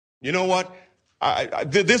You know what?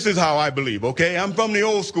 This is how I believe, okay? I'm from the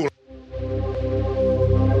old school.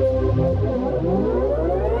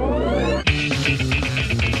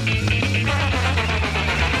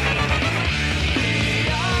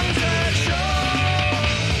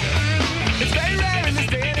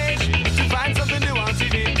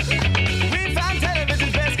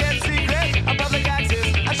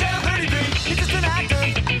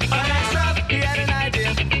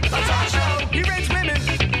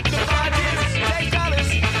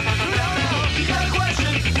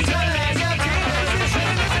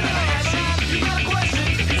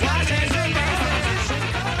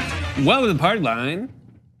 Well, with the party line.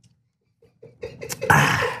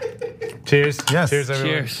 Cheers. Yes. Cheers,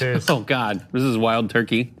 everyone. Cheers. Oh, God. This is wild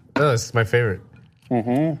turkey. Oh, this is my favorite.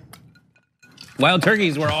 Wild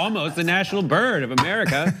turkeys were almost the national bird of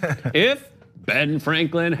America if Ben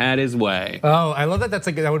Franklin had his way. Oh, I love that.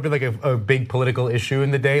 That would be like a big political issue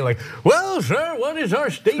in the day. Like, well, sir, what is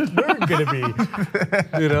our state bird gonna be?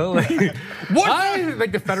 You know, like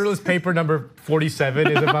like the Federalist paper number 47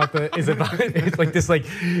 it's like this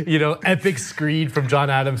epic screed from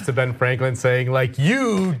John Adams to Ben Franklin saying like,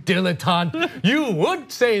 you dilettante, you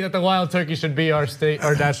would say that the wild turkey should be our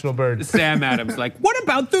national bird. Sam Adams like, what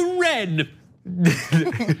about the wren?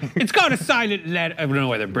 It's got a silent letter. I don't know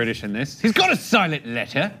why they're British in this. He's got a silent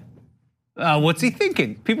letter. What's he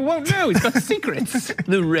thinking? People won't know. He's got secrets.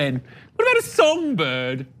 The wren. What about a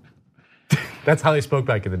songbird? That's how they spoke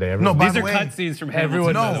back in the day. No, these are cutscenes from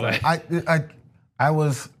Hamilton. I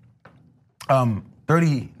was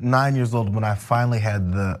 39 years old when I finally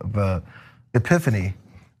had the epiphany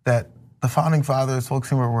that the founding fathers, folks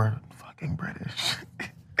who were fucking British.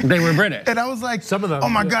 They were British. And I was like, some of them, oh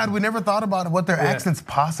my God, we never thought about what their accents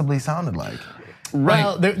possibly sounded like.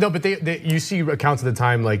 Right. Well, but you see accounts at the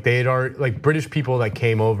time like they had already, like British people that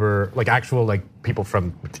came over, like actual like people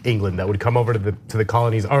from England that would come over to the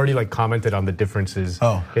colonies already like commented on the differences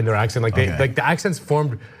in their accent. Like like the accents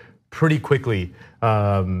formed pretty quickly.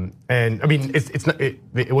 And I mean,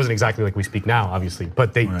 it wasn't exactly like we speak now, obviously,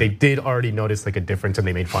 but they did already notice like a difference and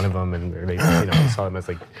they made fun of them and they saw them as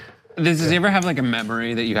like. Does you ever have like a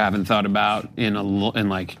memory that you haven't thought about in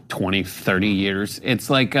like 20, 30 years? It's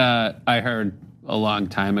like I heard a long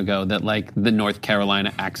time ago that like the North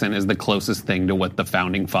Carolina accent is the closest thing to what the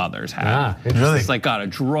founding fathers had. Really? It's like got a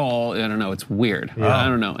drawl. I don't know. It's weird. I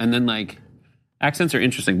don't know. And then like accents are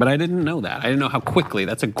interesting, but I didn't know that. I didn't know how quickly.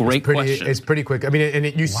 That's a great question. It's pretty quick. I mean,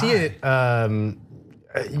 and you see it.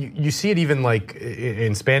 You see it even like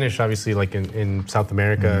in Spanish, obviously, like in South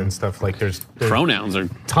America and stuff. Like there's pronouns are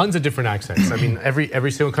tons of different accents. I mean,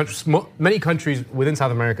 every single country, many countries within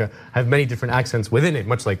South America have many different accents within it,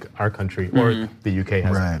 much like our country or the UK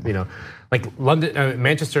has. Right. You know, like London,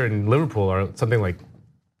 Manchester, and Liverpool are something like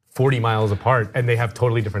 40 miles apart, and they have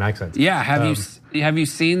totally different accents. Yeah, have you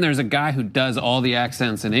seen? There's a guy who does all the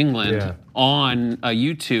accents in England on a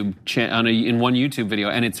YouTube in one YouTube video,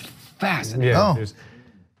 and it's fascinating.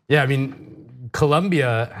 Yeah, I mean,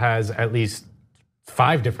 Colombia has at least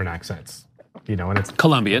 5 different accents, you know, and it's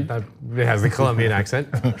Colombian. It has the Colombian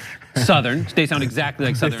accent. Southern. They sound exactly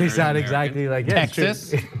like Southern. They sound exactly like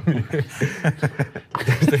Texas.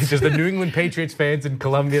 There's just the New England Patriots fans in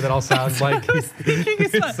Colombia that all sound like. I can't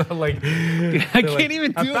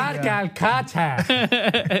even do it.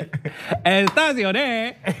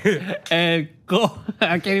 Estacioné.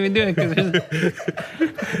 I can't even do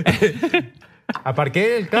it.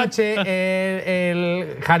 Aparqué el coche en el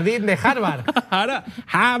jardín de Harvard.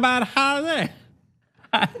 Harvard.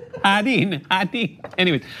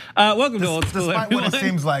 Anyways, welcome to Old School. Despite what it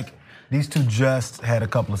seems like, these two just had a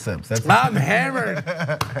couple of sips. I'm hammered.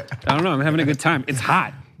 I don't know. I'm having a good time. It's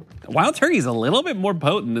hot. Wild turkey is a little bit more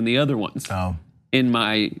potent than the other ones. In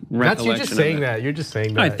my recollection. You're just saying that. You're just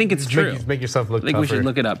saying that. I think it's true. Make yourself look I think tougher. we should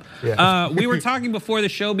look it up. Yeah. We were talking before the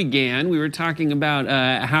show began. We were talking about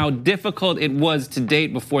how difficult it was to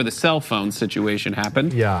date before the cell phone situation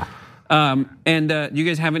happened. Yeah. And do you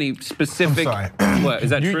guys have any specific? I'm sorry. What is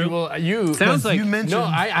that true? You sounds like you mentioned. No,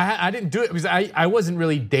 I didn't do it because I wasn't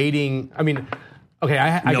really dating. I mean. Okay,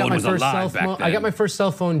 I got my first cell phone. I got my first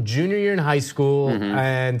cell phone junior year in high school,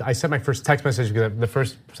 and I sent my first text message because the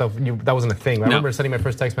first that wasn't a thing. I remember sending my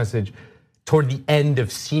first text message toward the end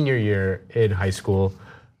of senior year in high school.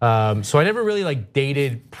 So I never really like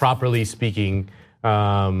dated, properly speaking,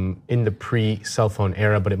 in the pre-cell phone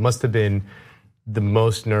era. But it must have been the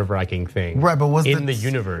most nerve-wracking thing, Right, but was in the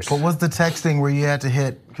universe. But was the texting where you had to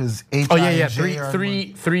hit because H? Oh yeah,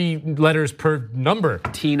 three letters per number.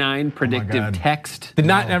 T9 predictive text. Did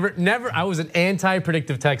not never. I was an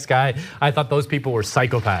anti-predictive text guy. I thought those people were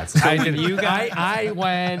psychopaths. I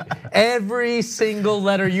went every single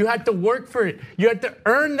letter. You had to work for it. You had to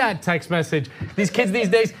earn that text message. These kids these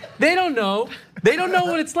days, they don't know. They don't know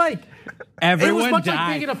what it's like. Everyone it was much died. like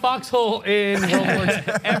being in a foxhole in World War II.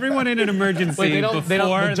 Everyone in an emergency Wait, before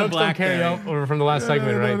the jokes don't carry over from the last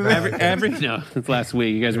segment, right? No, it's last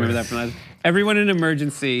week. You guys remember that from last? Everyone in an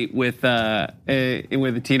emergency with a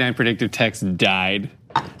T9 predictive text died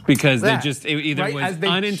because they just it either was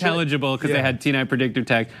unintelligible because they had T9 predictive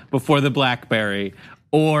text before the BlackBerry,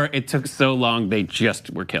 or it took so long they just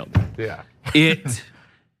were killed. Yeah, it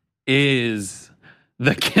is.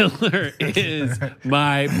 The killer is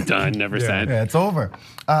my done, never sent. Yeah, it's over.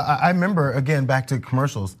 I remember, again, back to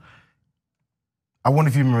commercials. I wonder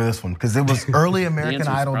if you remember this one, because it was early American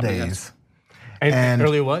Idol days. And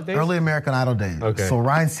early what days? Early American Idol days. Okay. So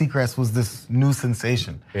Ryan Seacrest was this new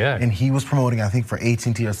sensation. Yeah. And he was promoting, I think, for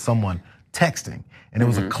AT&T or someone, texting. And it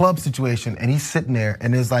was a club situation, and he's sitting there,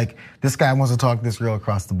 and it's like, this guy wants to talk to this girl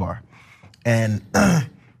across the bar. And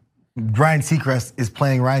Ryan Seacrest is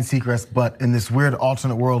playing Ryan Seacrest, but in this weird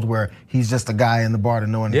alternate world where he's just a guy in the bar that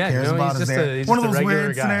no one cares about is there. One of those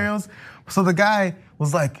weird scenarios. So the guy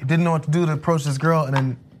was like, didn't know what to do to approach this girl, and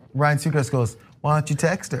then Ryan Seacrest goes, "Why don't you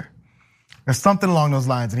text her?" Or something along those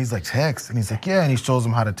lines, and he's like, "Text?" And he's like, "Yeah," and he shows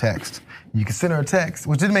him how to text. You can send her a text,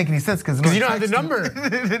 which didn't make any sense because you don't have the number.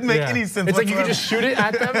 It didn't make any sense. It's like you can just shoot it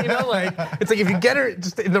at them, like it's like if you get her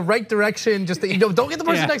just in the right direction, just don't get the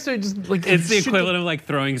person next to her. Just like it's the equivalent of like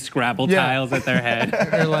throwing Scrabble tiles at their head,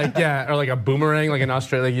 or like a boomerang, like in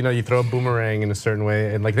Australia, you throw a boomerang in a certain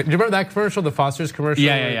way, and like do you remember that commercial, the Foster's commercial?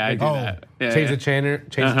 Yeah, I do that. Change the channel,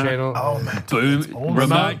 change the channel. Oh man, boom,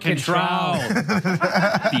 remote control.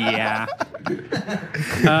 Yeah.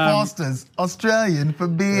 Foster's Australian for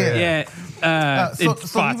beer. Yeah.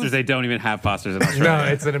 Foster's, they don't even have Foster's in Australia.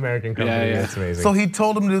 No, it's an American company. Yeah. It's amazing. So he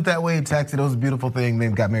told him to do it that way. He texted. It was a beautiful thing. They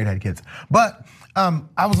got married, had kids. But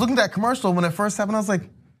I was looking at that commercial when it first happened. I was like,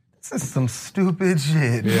 this is some stupid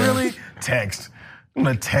shit. Yeah. Really? Text. I'm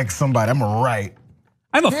gonna text somebody. I'm gonna write.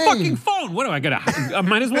 I have a fucking phone. What am I gonna? I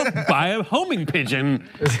might as well buy a homing pigeon.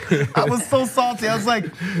 I was so salty. I was like,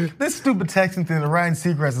 this stupid texting thing that Ryan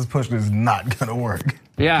Seacrest is pushing is not gonna work.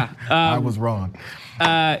 Yeah. I was wrong.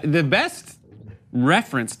 The best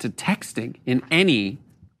reference to texting in any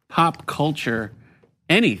pop culture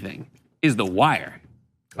anything is The Wire.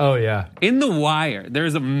 Oh yeah. In The Wire,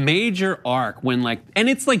 there's a major arc when and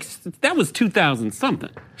it's like, that was 2000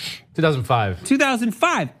 something. 2005.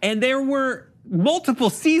 2005, and there were multiple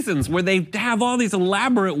seasons where they have all these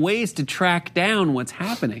elaborate ways to track down what's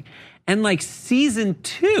happening. And season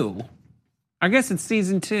 2, I guess it's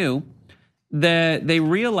season 2, that they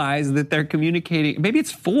realize that they're communicating, maybe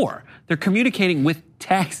it's 4, they're communicating with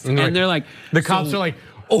text, and they're like, the cops are like,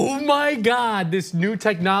 oh my God, this new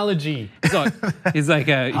technology. So he's like,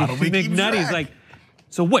 McNutty's like,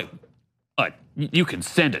 so wait, you can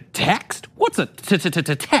send a text? What's a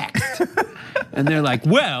text? And they're like,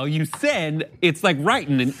 well, you send, it's like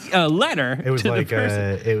writing a letter to the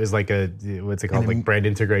person. It was like a, what's it called, like brand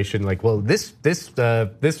integration. Like, well, this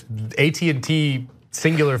AT&T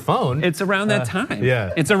singular phone. It's around that time.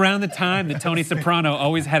 Yeah. It's around the time that Tony Soprano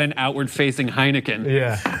always had an outward-facing Heineken.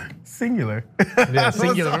 Yeah. Singular. Yeah,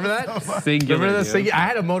 Singular. Remember that? Singular. Remember the Singular? I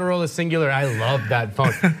had a Motorola Singular. I loved that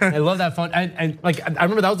phone. I love that phone. And I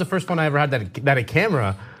remember that was the first phone I ever had that had a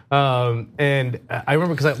camera. And I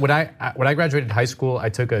remember because when I graduated high school, I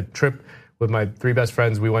took a trip with my 3 best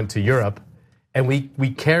friends. We went to Europe, and we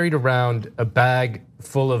carried around a bag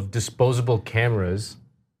full of disposable cameras,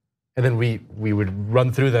 and then we would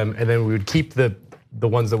run through them, and then we would keep the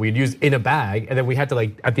ones that we'd use in a bag, and then we had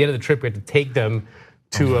to at the end of the trip we had to take them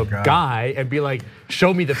to a guy and be like,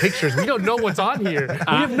 show me the pictures. We don't know what's on here.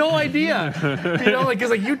 We have no idea.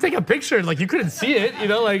 Cause you take a picture, you couldn't see it.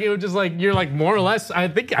 It was just you're more or less. I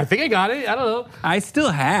think I got it. I don't know. I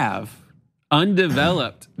still have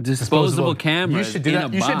undeveloped disposable cameras. You should do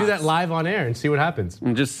that. You should do that live on air and see what happens.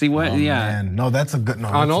 And just see what. Man. No, that's a good. No,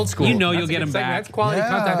 on Old School. You'll get them back. That's quality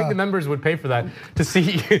content. I think the members would pay for that to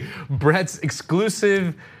see Brett's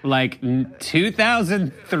exclusive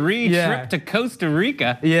 2003 trip to Costa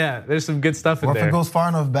Rica. Yeah, there's some good stuff in there. Or if it goes far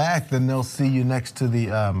enough back, then they'll see you next to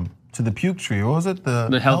the puke tree. What was it?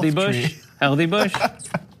 The healthy bush. Tree. Healthy bush.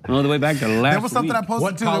 All the way back to last. There was something I posted.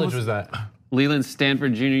 What college was that? Leland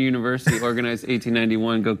Stanford Junior University organized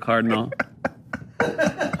 1891. Go Cardinal.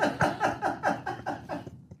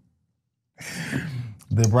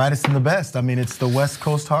 The brightest and the best. I mean, it's the West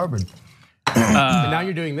Coast Harvard. And now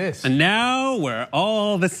you're doing this. And now we're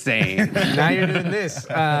all the same. Now you're doing this.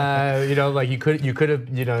 Like you could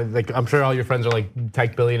have, like I'm sure all your friends are like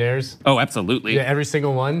tech billionaires. Oh, absolutely. Yeah, every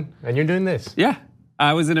single one, and you're doing this. Yeah,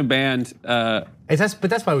 I was in a band. But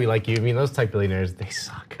that's why we like you. I mean, those tech billionaires, they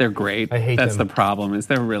suck. They're great. I hate That's them. the problem. Is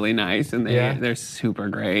they're really nice and they're super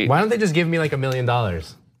great. Why don't they just give me like $1 million?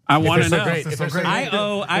 I want to so know. great, if they're so I great,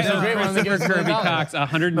 owe great, why don't they give Christopher us $1 Kirby million? Cox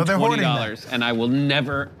hoarding $120, and I will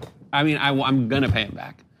never. I mean, I'm gonna pay him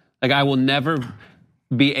back. Like I will never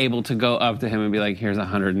be able to go up to him and be like, "Here's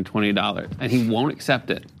 $120," and he won't accept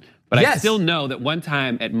it. But I still know that one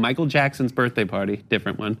time at Michael Jackson's birthday party,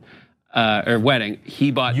 different one, or wedding,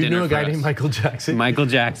 he bought dinner. You knew a guy for us. named Michael Jackson. Michael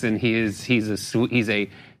Jackson. He's a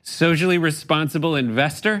socially responsible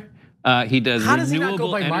investor. He does How does he not renewable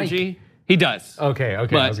go by Mike? energy. He does. Okay, I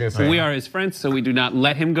But was gonna say. we are his friends, so we do not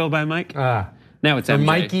let him go by Mike. Now it's or MJ.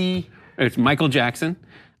 Mikey. It's Michael Jackson.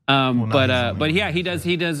 But yeah, he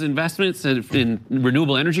does investments in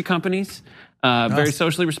renewable energy companies. Very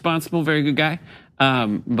socially responsible, very good guy.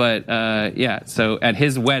 Yeah, so at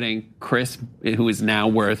his wedding, Chris, who is now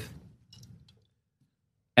worth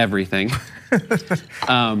everything, he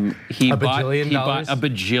bought a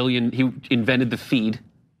bajillion. He invented the feed.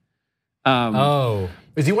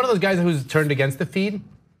 Is he one of those guys who's turned against the feed?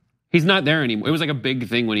 He's not there anymore. It was like a big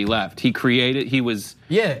thing when he left. I read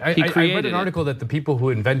an article that the people who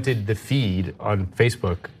invented the feed on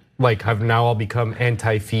Facebook like have now all become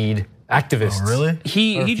anti-feed activists. Oh, really?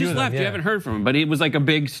 He just left. You haven't heard from him, but it was like a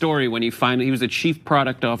big story when he was a chief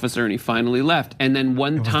product officer and he finally left. And then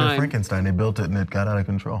one time, Frankenstein, they built it and it got out of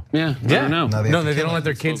control. I don't know. No, they don't let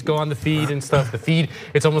their kids go on the feed and stuff. The feed,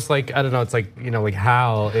 it's almost like I don't know. It's like like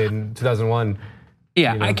Hal in 2001.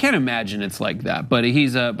 Yeah, I can't imagine it's like that. But he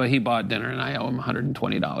bought dinner and I owe him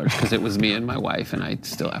 $120 because it was me and my wife and I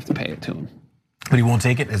still have to pay it to him. But he won't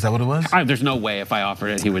take it? Is that what it was? There's no way if I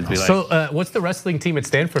offered it, he would be like. So what's the wrestling team at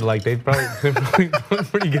Stanford like? They're probably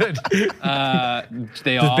pretty good.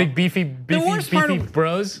 They all big beefy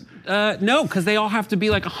bros. No, because they all have to be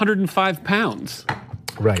like 105 pounds.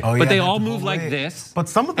 Right. Oh, But yeah, they that's all the move whole like way. this. But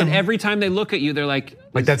some of them. And every time they look at you, they're like.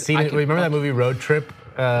 Like that scene. Remember that movie Road Trip?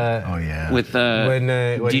 Oh yeah. With when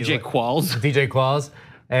DJ Qualls. DJ Qualls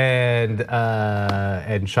and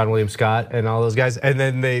Sean William Scott and all those guys. And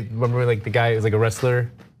then they remember like the guy was like a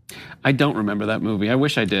wrestler. I don't remember that movie. I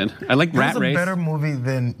wish I did. I like Rat Race. It was a better movie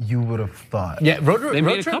than you would have thought. Yeah, Road They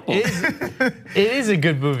made a Trip couple. it is a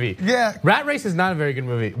good movie. Yeah. Rat Race is not a very good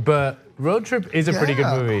movie, but Road Trip is a pretty good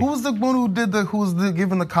movie. Who was the one who was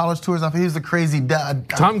giving the college tours off? He was the crazy dad.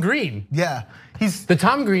 Tom Green. Yeah. The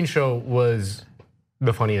Tom Green Show was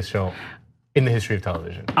the funniest show in the history of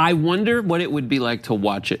television. I wonder what it would be like to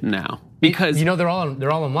watch it now. Because they're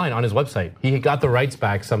all online on his website. He got the rights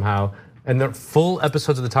back somehow. And the full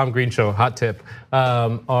episodes of the Tom Green Show, hot tip,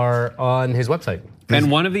 are on his website. And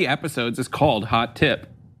one of the episodes is called Hot Tip.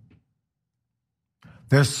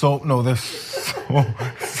 There's so.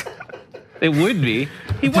 It would be.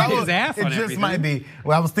 He wiped his ass on It just everything. might be.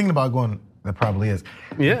 Well, I was thinking about going. That probably is.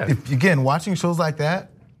 Yeah. Again, watching shows like that,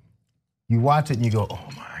 you watch it and you go, "Oh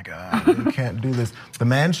my God, you can't do this." The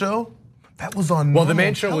Man Show, that was on. Well, the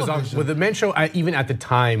Man Show was on. television. Well, the Man Show, even at the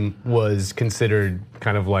time, was considered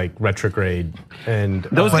kind of like retrograde, and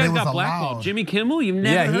Those But guys it was got blackballed. allowed. Jimmy Kimmel, you've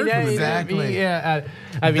never heard from him. Exactly. I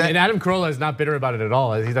mean, and Adam Carolla is not bitter about it at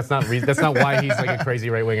all. That's not why he's like a crazy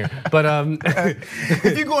right winger. But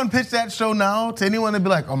If you go and pitch that show now to anyone, they'd be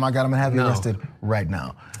like, "Oh my God, I'm gonna have you arrested right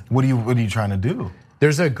now." What are you trying to do?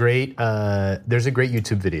 there's a great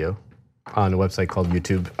YouTube video on a website called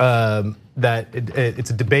YouTube that it's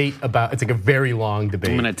a debate about. It's like a very long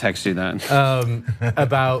debate. I'm gonna text you that.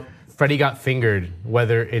 About Freddy Got Fingered,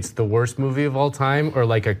 whether it's the worst movie of all time or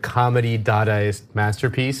like a comedy Dadaist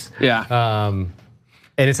masterpiece. Yeah.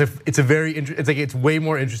 And it's way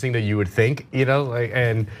more interesting than you would think,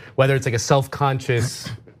 and whether it's like a self-conscious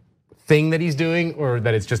thing that he's doing or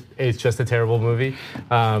that it's just a terrible movie.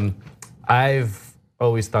 I've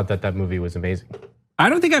always thought that movie was amazing. I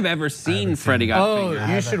don't think I've ever seen Freddy Got Fingered.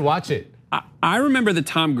 You should watch it. I remember the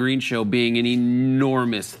Tom Green Show being an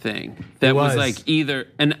enormous thing. That was like either,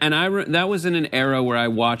 that was in an era where I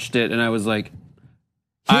watched it and I was like,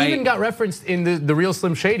 He even got referenced in the real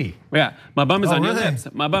Slim Shady. Yeah, my bum is on your really? lips.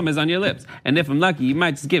 My bum is on your lips. And if I'm lucky, you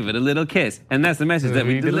might just give it a little kiss. And that's the message that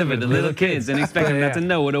we deliver to little kids and expect them not to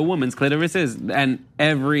know what a woman's clitoris is. And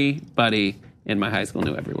everybody in my high school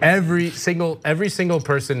knew everyone. Every single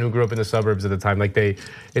person who grew up in the suburbs at the time, like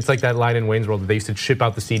it's like that line in Wayne's World that they used to ship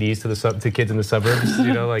out the CDs to kids in the suburbs.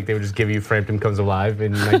 You know, like they would just give you Frampton Comes Alive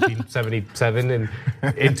in 1977, and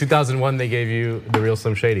in 2001 they gave you The Real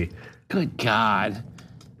Slim Shady. Good God.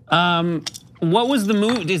 What was the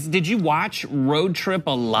movie? Did you watch Road Trip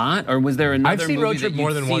a lot, or was there another movie? I've seen Road Trip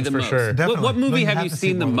more than once for sure. What movie have you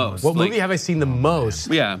seen the most? What movie have I seen the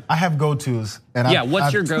most? Yeah. I have go-tos. And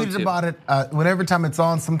what's your I've go-to? tweeted about it. Every time it's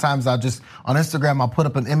on, sometimes I'll just, on Instagram, I'll put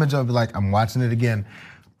up an image of it like, I'm watching it again.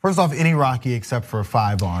 First off, any Rocky except for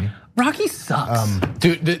 5 on. Rocky sucks.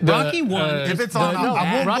 Dude, Rocky 1. If it's on,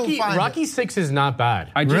 I won't go find Rocky 6 is not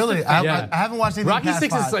bad. Really? I haven't watched anything Rocky past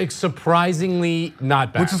 6 5. is like surprisingly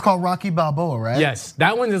not bad. Which is called Rocky Balboa, right? Yes,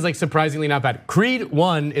 that one is like surprisingly not bad. Creed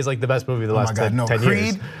 1 is like the best movie of the last 10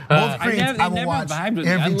 years. Both Creeds I will watch every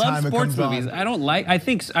I love time it sports comes movies. on. I don't like.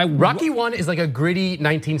 Rocky 1 is like a gritty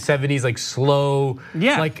 1970s like slow,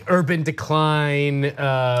 like urban decline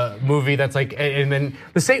movie that's like, and then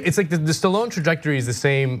the same. It's like the Stallone trajectory is the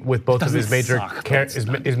same with both of his major characters.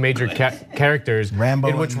 Rambo,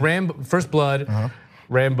 in which First Blood.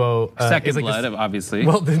 Rambo Second is like Blood, obviously.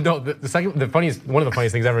 Well, no, the second, one of the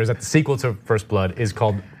funniest things ever is that the sequel to First Blood is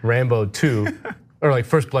called Rambo 2. Or like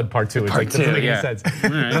First Blood Part 2. It's like, doesn't make any sense.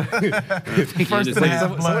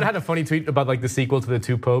 Someone had a funny tweet about like the sequel to the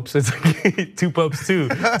Two Popes. It's like Two Popes 2,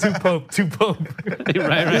 Two Pope, Two Pope.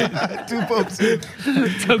 Right. Two Popes 2.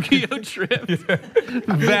 Tokyo trip,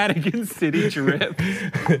 Vatican City trip.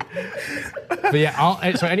 But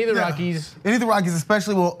yeah, so any of the Rockies. Any of the Rockies,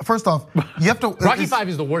 especially, well, first off, you have to. Rocky 5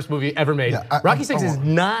 is the worst movie ever made. Rocky 6 is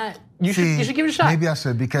not. You should give it a shot. Maybe I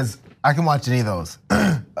should, because I can watch any of those.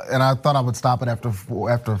 And I thought I would stop it after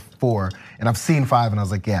 4, and I've seen 5, and I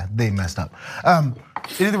was like, yeah, they messed up.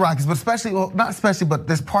 Any of the Rockies, but especially, well, not especially, but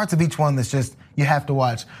there's parts of each one that's just, you have to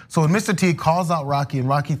watch. So when Mr. T calls out Rocky in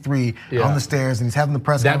Rocky 3 on the stairs, and he's having the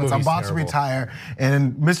press conference, I'm about to retire,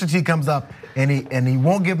 and Mr. T comes up, and he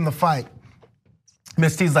won't give him the fight.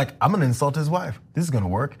 Mr. T's like, I'm gonna insult his wife. This is gonna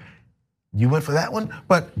work. You went for that one?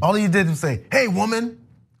 But all he did was say, hey, woman.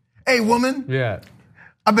 Hey, woman. Yeah.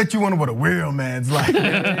 I bet you wonder what a real man's like.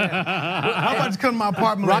 How about you come to my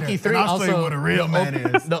apartment Rocky later, 3 and I'll also, show you what a real man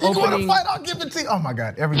is. The you opening, want to fight? I'll give it to you. Oh my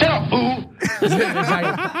God, every time.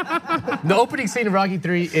 The opening scene of Rocky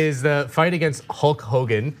 3 is the fight against Hulk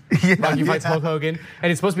Hogan. Rocky fights Hulk Hogan,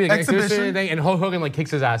 and it's supposed to be like an exhibition thing, and Hulk Hogan like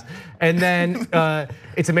kicks his ass, and then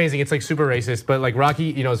it's amazing. It's like super racist, but like Rocky,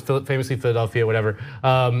 you know, is famously Philadelphia, whatever.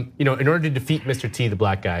 You know, in order to defeat Mr. T, the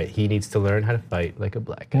black guy, he needs to learn how to fight like a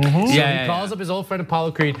black guy. So he calls up his old friend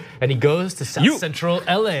Apollo Creed, and he goes to South Central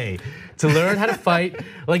LA to learn how to fight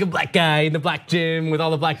like a black guy in the black gym with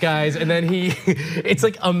all the black guys, and then it's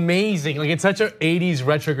like amazing. Like it's such an 80s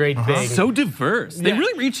retrograde thing. So diverse. They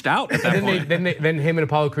really reached out at that point. Then him and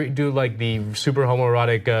Apollo Creed do like the super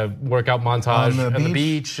homoerotic workout montage on the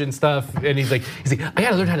beach and stuff, and he's like, I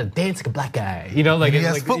gotta learn how to dance like a black guy. You know, like he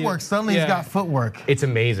has like, footwork. Suddenly he's got footwork. It's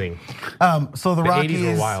amazing. So the Rockies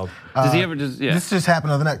 80s were wild. Does he ever just? Yeah. This just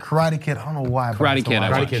happened the other night. Karate Kid. I don't know why. Karate Kid.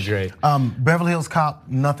 Karate Kid's great. Beverly Hills Cop.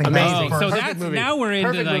 Nothing. Amazing. So that's now we're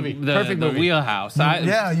into like the wheelhouse.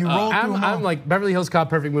 You roll through them. I'm like Beverly Hills Cop,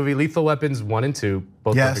 perfect movie. Lethal Weapons 1 and 2,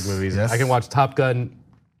 both perfect movies. Yes. I can watch Top Gun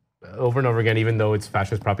over and over again, even though it's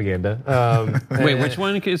fascist propaganda. Wait, which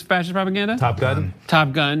one is fascist propaganda? Top Gun.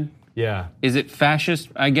 Top Gun. Yeah. Is it fascist?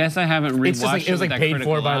 I guess I haven't rewatched It's just like, it was like paid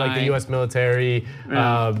for by like the U.S. military.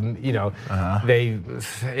 You know,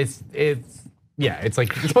 it's like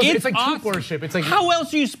troop worship. It's like, how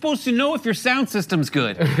else are you supposed to know if your sound system's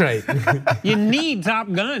good? Right. You need Top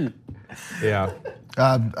Gun. Yeah.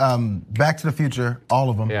 Back to the Future, all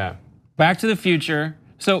of them. Yeah. Back to the Future.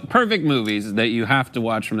 So perfect movies that you have to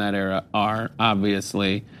watch from that era are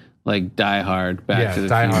obviously like Die Hard, Back to the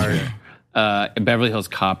Future. Beverly Hills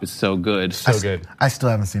Cop is so good. So good. I still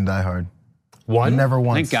haven't seen Die Hard. One? Never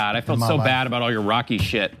once. Thank God. I felt so bad about all your Rocky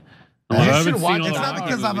shit. You should watch it. It's not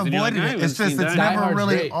because I've avoided it. It's just it's never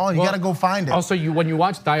really on. You gotta go find it. Also, when you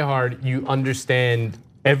watch Die Hard, you understand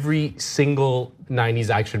every single 90s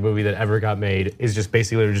action movie that ever got made is just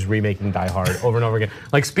basically just remaking Die Hard over and over again.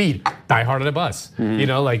 Like Speed, Die Hard on a bus. You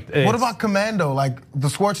know, like what about Commando? Like the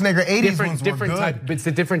Schwarzenegger 80s ones were good. Type, it's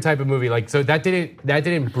a different type of movie. Like so that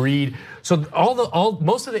didn't breed. So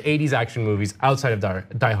most of the 80s action movies outside of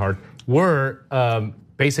Die Hard were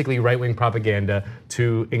basically right-wing propaganda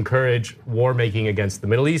to encourage war making against the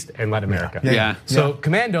Middle East and Latin America. Yeah. So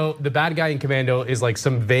Commando, the bad guy in Commando is like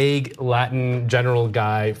some vague Latin general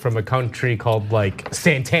guy from a country called like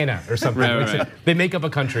Santana or something. They make up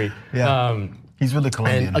a country. Yeah. He's really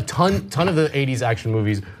Colombian. And a ton of the 80s action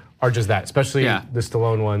movies are just that, especially Yeah. the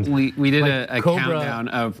Stallone ones. We did Like a Cobra- countdown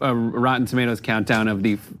of a Rotten Tomatoes countdown of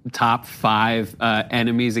the top 5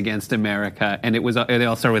 enemies against America, and it was they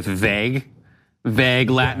all start with vague,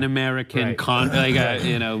 Latin American, right.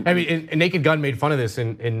 you know. I mean, and Naked Gun made fun of this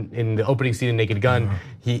in the opening scene in Naked Gun.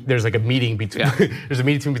 There's like a meeting between there's a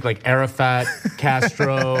meeting between like Arafat,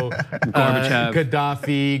 Castro,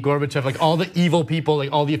 Gaddafi, Gorbachev, like all the evil people,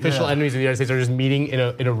 like all the official enemies of the United States are just meeting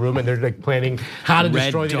in a room, and they're like planning how to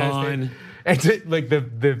destroy the United States. And like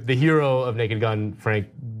the hero of Naked Gun, Frank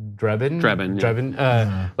Drebin,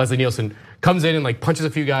 Leslie Nielsen, comes in and like punches a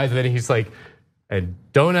few guys, and then he's like, and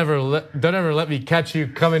don't ever let me catch you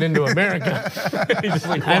coming into America. Is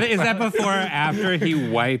that before or after he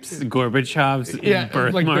wipes Gorbachev's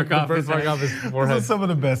birthmark off his forehead? Those are some of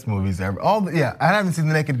the best movies ever. I haven't seen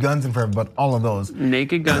the Naked Guns in forever, but all of those.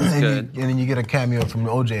 Naked Gun's good. And then you get a cameo from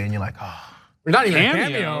OJ, and you're like, oh. Not even Cameo. a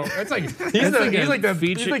cameo. It's like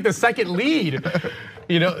he's like the second lead.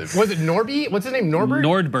 You know, was it Norby? What's his name? Norbert?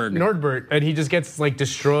 Nordberg. And he just gets like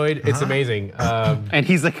destroyed. It's amazing. And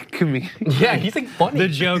he's like a comedian. Yeah, he's like funny. The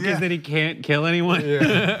joke is that he can't kill anyone.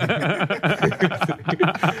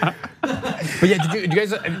 But yeah, did you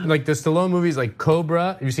guys like the Stallone movies like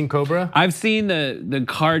Cobra? Have you seen Cobra? I've seen the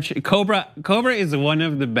Cobra. Cobra is one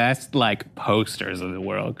of the best like posters in the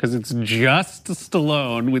world because it's just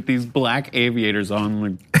Stallone with these black aviators on.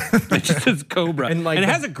 Like, it just says Cobra, and it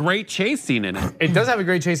has a great chase scene in it. It does have a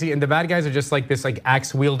great chase scene, and the bad guys are just like this like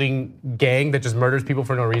axe wielding gang that just murders people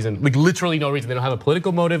for no reason, like literally no reason. They don't have a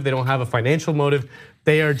political motive. They don't have a financial motive.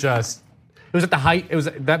 They are just. It was at the height.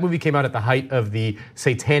 That movie came out at the height of the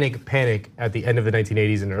satanic panic at the end of the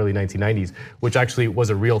 1980s and early 1990s, which actually was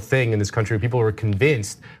a real thing in this country. People were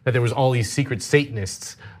convinced that there was all these secret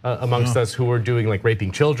Satanists amongst us who were doing like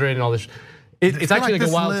raping children and all this. It's actually like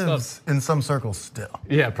a wild stuff in some circles still.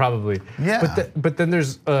 Yeah, probably. Yeah. But then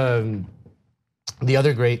there's the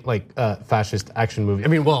other great like fascist action movie. I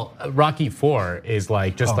mean, well, Rocky IV is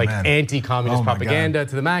like just anti-communist propaganda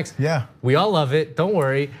to the max. Yeah. We all love it. Don't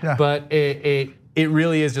worry. Yeah. But it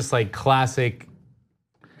really is just like classic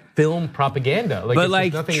film propaganda. But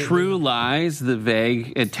like True Lies, the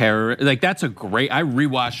vague terror, like that's a great. I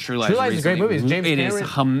rewatched True Lies. True Lies is a great movie. It's James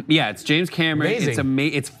Cameron. It's James Cameron. Amazing.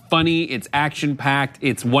 It's funny. It's action packed.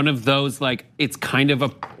 It's one of those like it's kind of a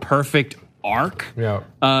perfect arc. Yeah.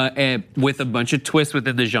 With a bunch of twists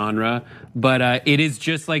within the genre, but it is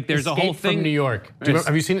just like there's Escape a whole thing. From New York.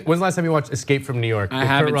 Have you seen it? When's the last time you watched Escape from New York? I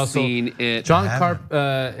haven't seen it. John Carp.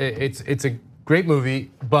 It's a great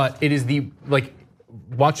movie, but it is the like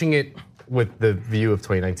watching it with the view of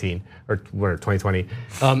 2019 or 2020.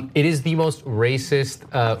 It is the most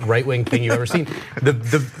racist right-wing thing you've ever seen.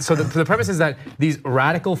 So the premise is that these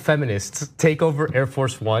radical feminists take over Air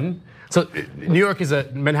Force One. So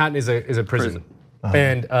Manhattan is a prison.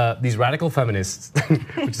 And these radical feminists,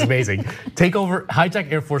 which is amazing,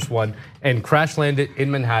 hijack Air Force One and crash land it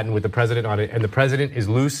in Manhattan with the president on it. And the president is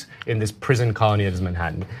loose in this prison colony that is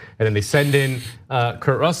Manhattan. And then they send in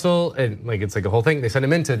Kurt Russell, and like it's like a whole thing. They send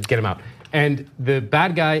him in to get him out. And the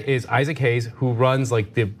bad guy is Isaac Hayes, who runs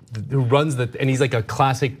and he's like a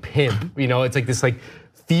classic pimp. You know, it's like this like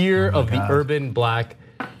fear of the urban black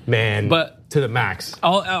man, but to the max,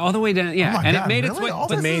 all the way down. Yeah, and it made its way.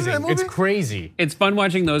 It's amazing. It's crazy. It's fun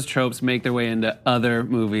watching those tropes make their way into other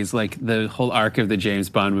movies, like the whole arc of the James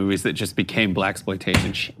Bond movies that just became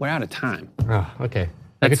blaxploitation. We're out of time. Oh, okay.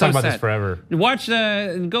 I could talk about this forever. Go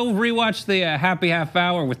rewatch the Happy Half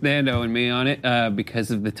Hour with Nando and me on it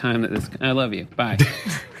because of the time that this. I love you. Bye.